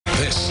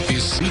This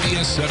is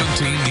CBS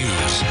 17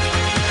 News.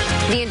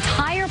 The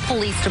entire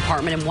police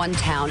department in one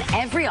town,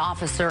 every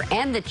officer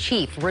and the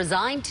chief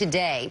resigned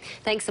today.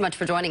 Thanks so much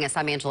for joining us.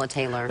 I'm Angela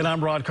Taylor. And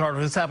I'm Rod Carter.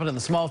 This happened in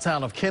the small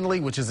town of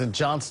Kenley, which is in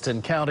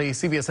Johnston County.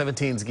 CBS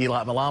 17's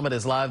Gilad Malamed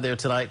is live there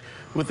tonight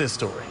with this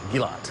story.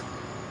 Gilad.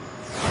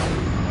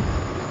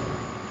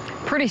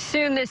 Pretty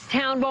soon, this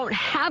town won't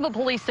have a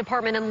police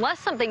department unless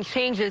something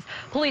changes.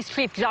 Police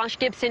Chief Josh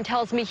Gibson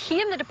tells me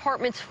he and the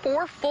department's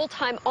 4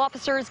 full-time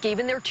officers gave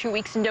in their 2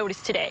 weeks'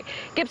 notice today.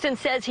 Gibson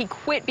says he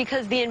quit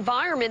because the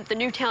environment the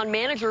new town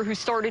manager who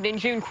started in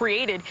June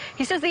created.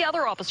 He says the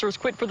other officers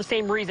quit for the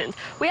same reasons.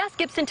 We asked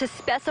Gibson to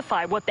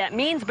specify what that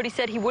means, but he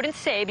said he wouldn't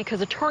say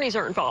because attorneys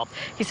are involved.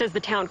 He says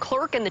the town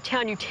clerk and the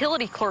town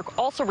utility clerk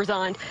also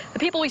resigned. The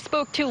people he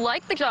spoke to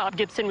like the job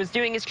Gibson was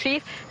doing as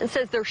chief and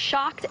says they're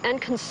shocked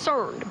and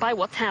concerned by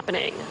what's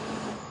happening.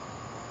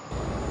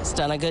 He's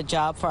done a good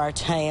job for our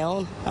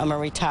town. I'm a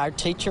retired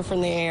teacher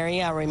from the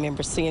area. I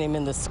remember seeing him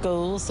in the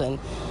schools and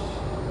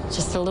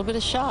just a little bit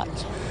of shock.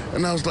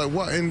 And I was like,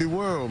 what in the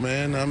world,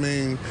 man? I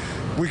mean,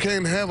 we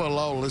can't have a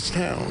lawless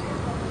town.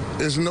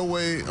 There's no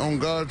way on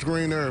God's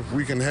green earth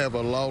we can have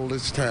a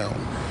lawless town.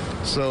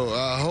 So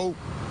I hope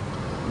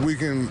we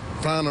can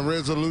find a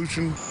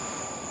resolution.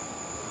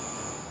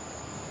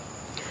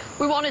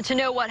 We wanted to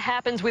know what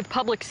happens with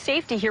public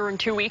safety here in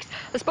 2 weeks.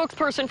 A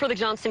spokesperson for the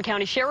Johnston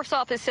County Sheriff's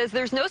Office says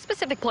there's no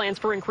specific plans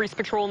for increased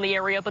patrol in the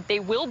area, but they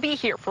will be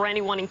here for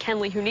anyone in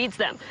Kenley who needs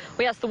them.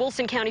 We asked the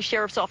Wilson County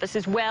Sheriff's Office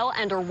as well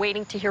and are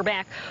waiting to hear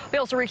back. We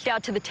also reached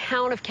out to the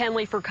town of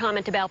Kenley for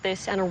comment about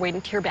this and are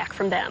waiting to hear back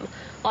from them.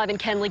 Live in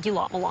Kenley,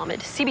 Gilad Malamed,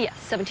 CBS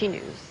 17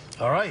 News.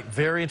 All right,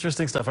 very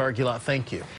interesting stuff. All right, Gilad, thank you.